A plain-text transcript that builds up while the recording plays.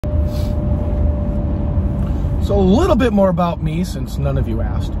So a little bit more about me, since none of you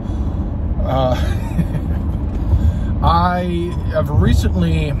asked. I have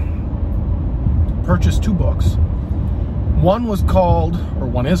recently purchased 2 books. One was called, or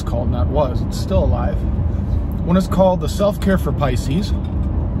one is called, not was, it's still alive. One is called The Self-Care for Pisces,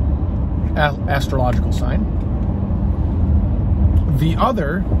 Astrological Sign. The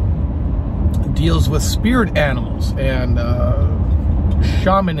other deals with spirit animals and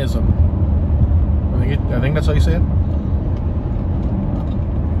shamanism. I think that's how you say it.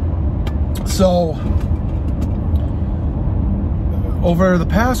 So, over the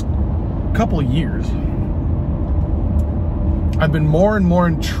past couple of years, I've been more and more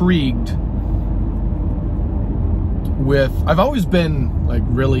intrigued with, I've always been like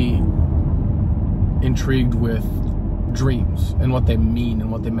really intrigued with dreams and what they mean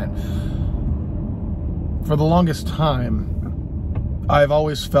and what they meant. For the longest time, I've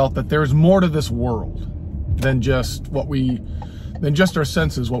always felt that there's more to this world than just our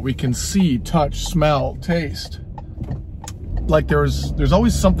senses, what we can see, touch, smell, taste. Like there's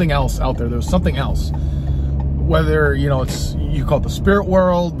always something else out there. There's something else. Whether, you know, you call it the spirit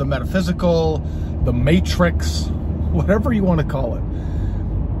world, the metaphysical, the matrix, whatever you want to call it.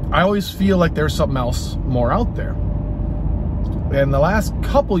 I always feel like there's something else more out there. And the last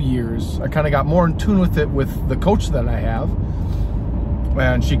couple years, I kind of got more in tune with it with the coach that I have.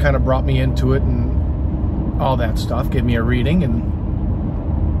 And she kind of brought me into it and all that stuff, gave me a reading, and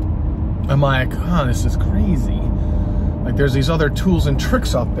I'm like, oh, this is crazy. Like, there's these other tools and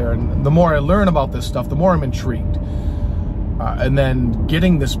tricks out there, and the more I learn about this stuff, the more I'm intrigued. And then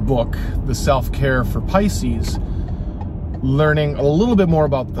getting this book, The Self-Care for Pisces, learning a little bit more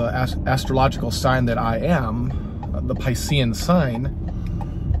about the astrological sign that I am, the Piscean sign,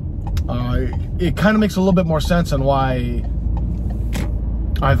 it kind of makes a little bit more sense on why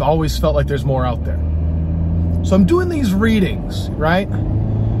I've always felt like there's more out there. So I'm doing these readings, right?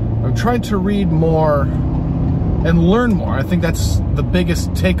 I'm trying to read more and learn more. I think that's the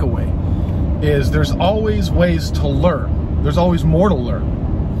biggest takeaway, is there's always ways to learn. There's always more to learn.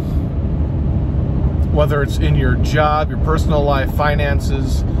 Whether it's in your job, your personal life,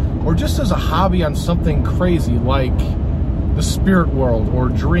 finances, or just as a hobby on something crazy like the spirit world or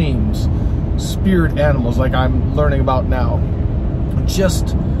dreams, spirit animals like I'm learning about now.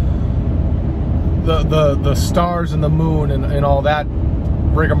 Just the stars and the moon and all that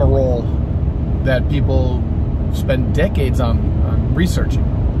rigmarole that people spend decades on researching.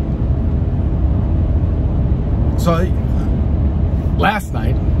 So last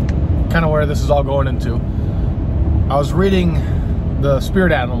night, kind of where this is all going into, I was reading the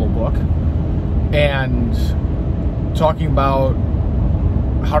spirit animal book and talking about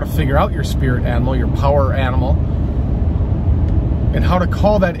how to figure out your spirit animal, your power animal, and how to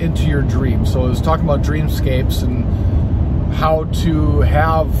call that into your dream. So it was talking about dreamscapes and how to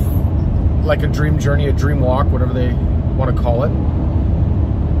have like a dream journey, a dream walk, whatever they want to call it,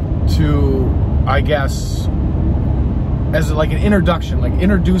 to, I guess, as like an introduction, like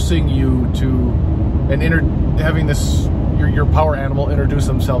introducing you to, and having this, your power animal introduce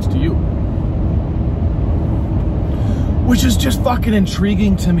themselves to you. Which is just fucking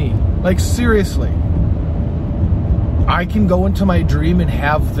intriguing to me. Like, seriously. I can go into my dream and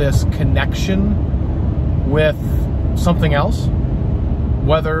have this connection with something else.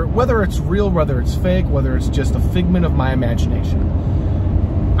 Whether it's real, whether it's fake, whether it's just a figment of my imagination.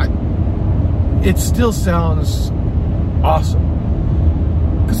 It still sounds awesome.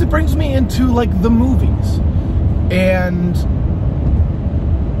 Because it brings me into, like, the movies. And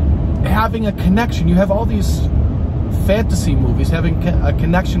having a connection. You have all these fantasy movies having a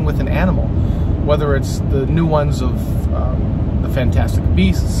connection with an animal. Whether it's the new ones of the Fantastic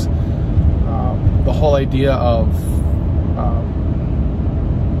Beasts, the whole idea of,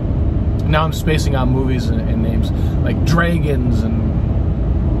 now I'm spacing on movies and names, like dragons and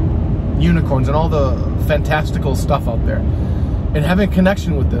unicorns and all the fantastical stuff out there. And having a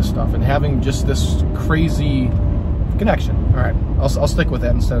connection with this stuff and having just this crazy connection. All right, I'll stick with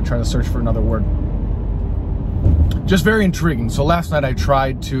that instead of trying to search for another word. Just very intriguing. So last night I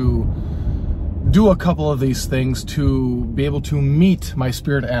tried to do a couple of these things to be able to meet my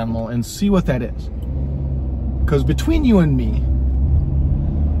spirit animal and see what that is. Because between you and me,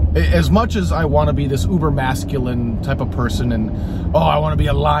 as much as I want to be this uber masculine type of person and, oh, I want to be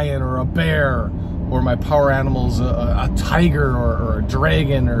a lion or a bear, or my power animal's a tiger or a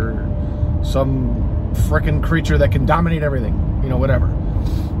dragon or some frickin' creature that can dominate everything, you know, whatever.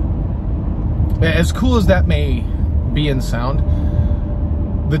 As cool as that may be and sound,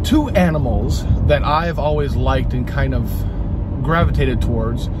 the two animals that I've always liked and kind of gravitated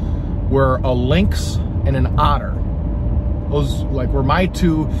towards were a lynx and an otter. Those like were my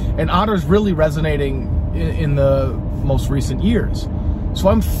two, and otter's really resonating in the most recent years. So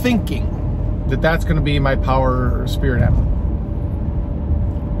I'm thinking that that's going to be my power or spirit animal.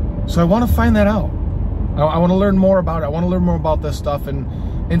 So I want to find that out. I want to learn more about it. I want to learn more about this stuff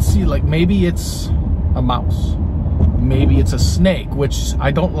and see, like, maybe it's a mouse. Maybe it's a snake, which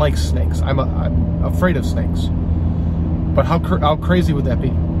I don't like snakes. I'm afraid of snakes. But how crazy would that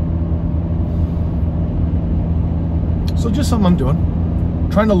be? So just something I'm doing.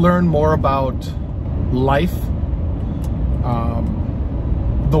 Trying to learn more about life,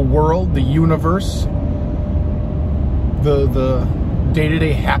 the world, the universe, the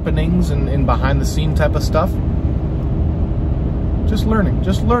day-to-day happenings and behind-the-scene type of stuff. Just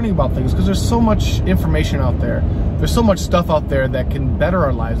learning about things, because there's so much information out there. There's so much stuff out there that can better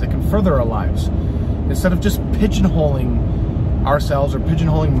our lives, that can further our lives. Instead of just pigeonholing ourselves or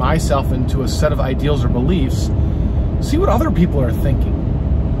pigeonholing myself into a set of ideals or beliefs, see what other people are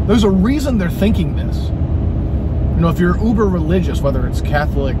thinking. There's a reason they're thinking this. You know, if you're uber religious, whether it's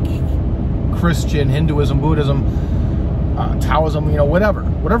Catholic, Christian, Hinduism, Buddhism, Taoism, you know, whatever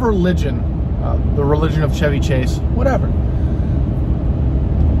religion, the religion of Chevy Chase, whatever.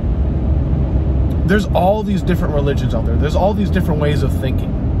 There's all these different religions out there. There's all these different ways of thinking.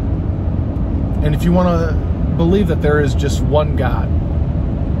 And if you want to believe that there is just one God,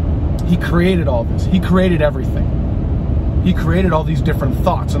 He created all this. He created everything. He created all these different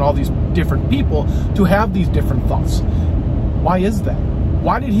thoughts and all these different people to have these different thoughts. Why is that?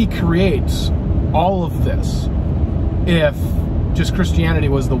 Why did He create all of this if just Christianity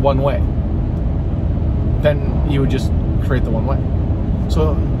was the one way? Then He would just create the one way.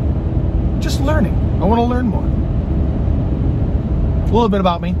 So, just learning. I want to learn more. A little bit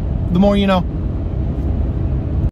about me. The more you know.